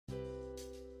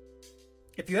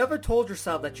If you ever told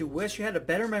yourself that you wish you had a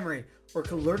better memory or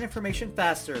could learn information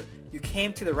faster, you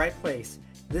came to the right place.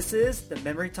 This is the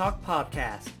Memory Talk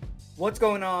Podcast. What's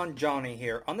going on? Johnny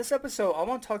here. On this episode, I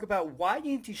want to talk about why you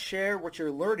need to share what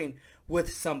you're learning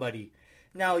with somebody.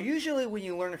 Now, usually when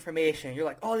you learn information, you're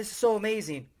like, oh, this is so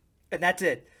amazing. And that's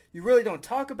it. You really don't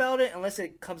talk about it unless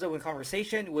it comes up in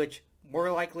conversation, which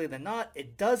more likely than not,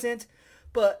 it doesn't.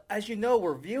 But as you know,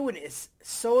 reviewing is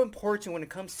so important when it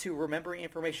comes to remembering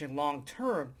information long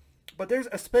term. But there's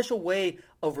a special way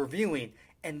of reviewing,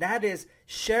 and that is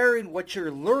sharing what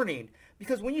you're learning.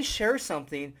 Because when you share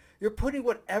something, you're putting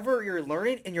whatever you're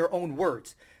learning in your own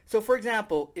words. So for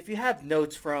example, if you have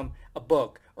notes from a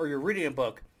book or you're reading a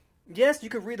book, yes, you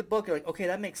could read the book, you're like, okay,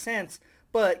 that makes sense.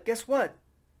 But guess what?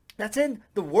 That's in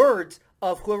the words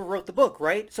of whoever wrote the book,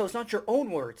 right? So it's not your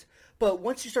own words. But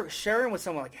once you start sharing with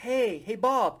someone like, hey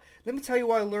Bob, let me tell you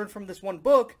what I learned from this one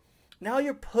book. Now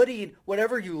you're putting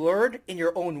whatever you learned in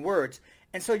your own words.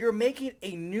 And so you're making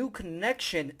a new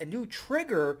connection, a new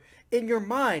trigger in your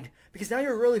mind. Because now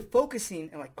you're really focusing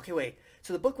and like, okay, wait.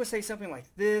 So the book would say something like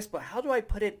this, but how do I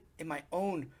put it in my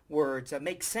own words that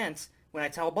make sense when I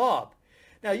tell Bob?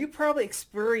 Now you probably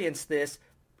experienced this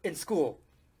in school.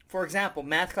 For example,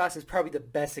 math class is probably the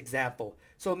best example.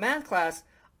 So in math class,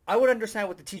 I would understand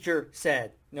what the teacher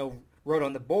said, wrote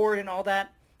on the board and all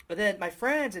that. But then my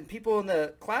friends and people in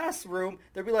the classroom,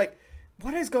 they'd be like,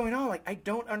 what is going on? Like, I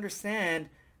don't understand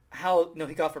how,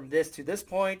 he got from this to this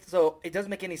point. So it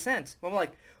doesn't make any sense. But I'm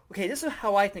like, okay, this is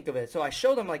how I think of it. So I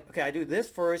show them like, okay, I do this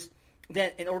first.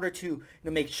 Then in order to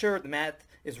make sure the math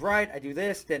is right, I do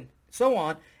this, then so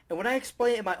on. And when I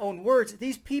explain it in my own words,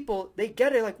 these people, they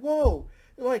get it like, whoa.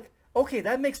 They're like, okay,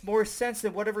 that makes more sense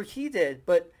than whatever he did.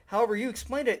 But however you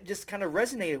explained it just kind of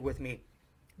resonated with me.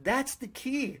 That's the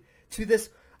key to this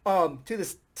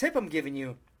tip I'm giving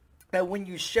you. That when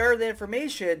you share the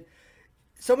information,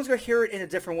 someone's going to hear it in a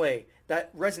different way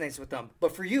that resonates with them.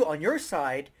 But for you, on your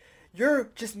side,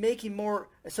 you're just making more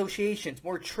associations,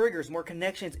 more triggers, more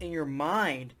connections in your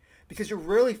mind because you're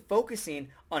really focusing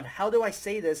on how do I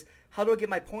say this? How do I get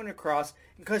my point across?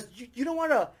 Because you don't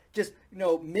want to just,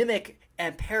 mimic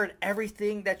and parrot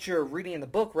everything that you're reading in the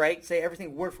book, right? Say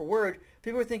everything word for word.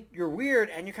 People would think you're weird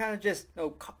and you're kind of just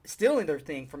stealing their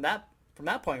thing from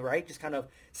that point, right? Just kind of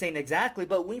saying exactly.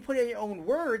 But when you put it in your own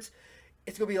words,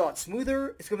 it's going to be a lot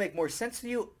smoother. It's going to make more sense to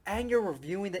you. And you're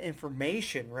reviewing the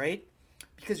information, right?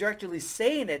 Because you're actually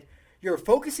saying it. You're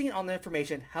focusing on the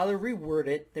information, how to reword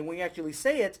it. Then when you actually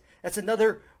say it, that's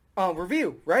another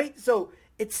review, right? So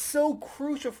it's so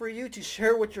crucial for you to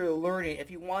share what you're learning if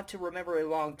you want to remember it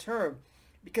long term,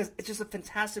 because it's just a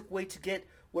fantastic way to get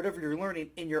whatever you're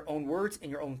learning in your own words, in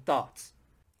your own thoughts.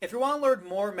 If you want to learn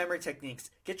more memory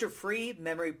techniques, get your free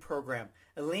memory program.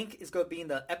 A link is going to be in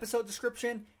the episode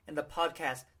description and the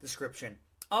podcast description.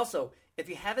 Also, if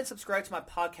you haven't subscribed to my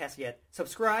podcast yet,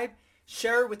 subscribe,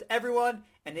 share it with everyone,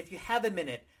 and if you have a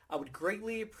minute, I would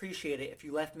greatly appreciate it if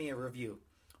you left me a review.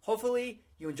 Hopefully,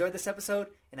 you enjoyed this episode,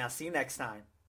 and I'll see you next time.